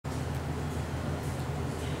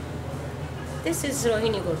This is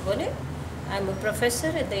Rohini Godbole. I am a professor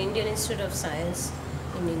at the Indian Institute of Science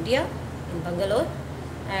in India, in Bangalore,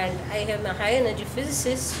 and I am a high energy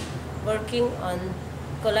physicist working on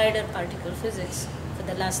collider particle physics for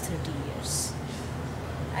the last 30 years.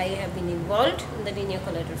 I have been involved in the linear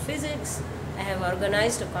collider physics. I have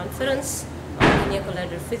organized a conference on linear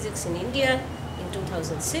collider physics in India in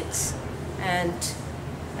 2006, and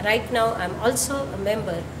right now I am also a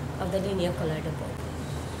member of the linear collider board.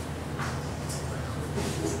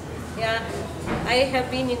 Yeah, I have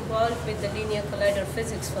been involved with the linear collider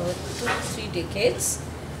physics for 2 to 3 decades,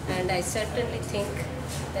 and I certainly think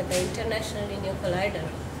that the International Linear Collider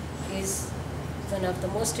is one of the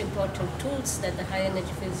most important tools that the high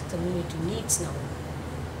energy physics community needs now.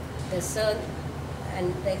 The CERN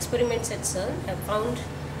and the experiments at CERN have found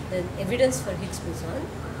the evidence for Higgs boson,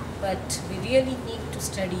 but we really need to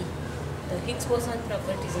study the Higgs boson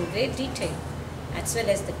properties in great detail, as well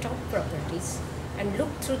as the top properties, and look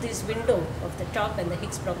through this window of the top and the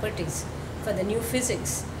Higgs properties for the new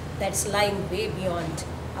physics that's lying way beyond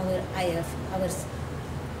our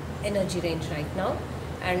energy range right now,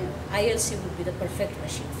 and ILC would be the perfect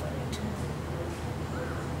machine for it.